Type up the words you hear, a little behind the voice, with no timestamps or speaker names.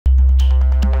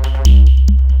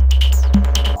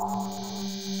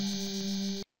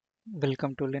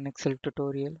Welcome to Linux Self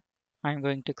Tutorial. I'm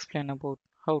going to explain about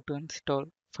how to install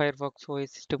Firefox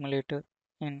OS Simulator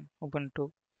in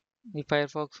Ubuntu. The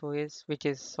Firefox OS, which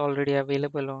is already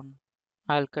available on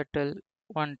Alcatel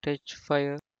One Touch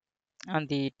Fire and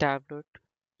the tablet.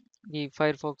 The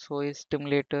Firefox OS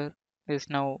Simulator is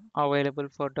now available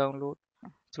for download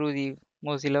through the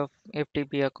Mozilla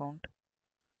FTP account.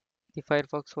 The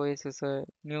Firefox OS is a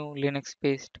new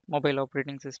Linux-based mobile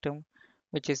operating system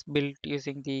which is built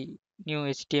using the new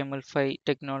HTML5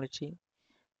 technology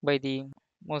by the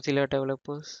Mozilla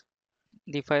developers.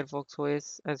 The Firefox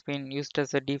OS has been used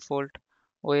as a default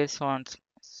OS on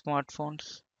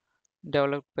smartphones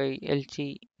developed by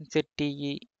LG,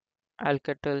 ZTE,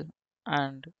 Alcatel,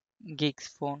 and Geeks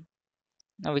Phone.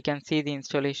 Now we can see the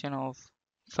installation of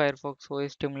Firefox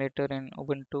OS Simulator in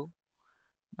Ubuntu.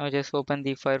 Now just open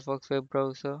the Firefox web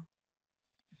browser.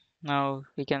 Now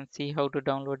we can see how to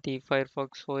download the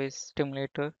Firefox OS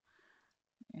Simulator.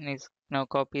 And now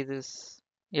copy this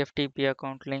FTP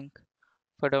account link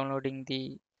for downloading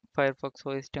the Firefox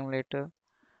OS Simulator.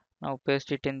 Now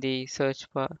paste it in the search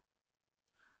bar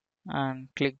and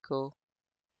click go.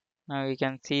 Now we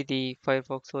can see the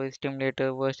Firefox OS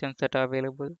Simulator versions that are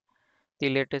available. The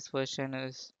latest version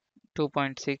is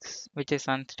 2.6, which is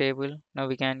unstable. Now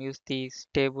we can use the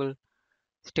stable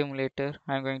stimulator.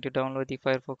 I'm going to download the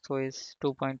Firefox OS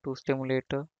 2.2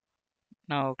 stimulator.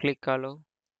 Now click allow.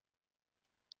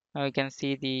 Now we can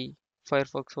see the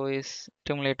Firefox OS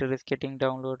stimulator is getting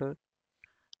downloaded.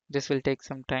 This will take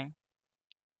some time.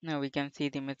 Now we can see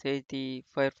the message the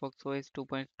Firefox OS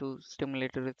 2.2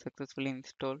 stimulator is successfully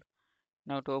installed.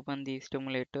 Now to open the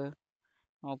stimulator,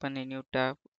 open a new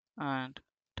tab and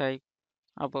type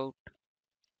about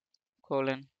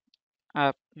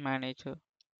app manager.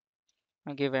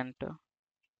 Now give enter.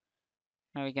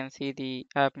 Now we can see the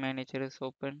app manager is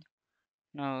open.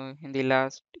 Now in the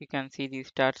last you can see the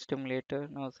start stimulator.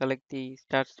 Now select the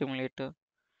start stimulator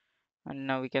and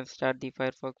now we can start the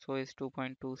Firefox OS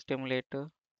 2.2 stimulator.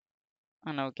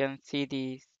 And now you can see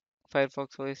the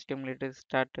Firefox OS stimulator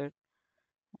started,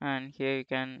 and here you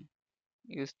can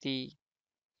use the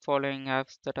following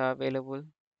apps that are available.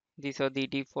 These are the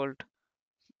default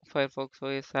Firefox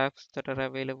OS apps that are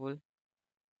available,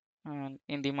 and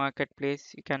in the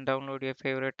marketplace you can download your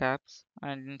favorite apps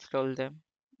and install them.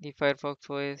 The Firefox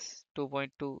OS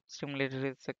 2.2 stimulator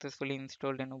is successfully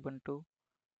installed in Ubuntu.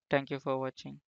 Thank you for watching.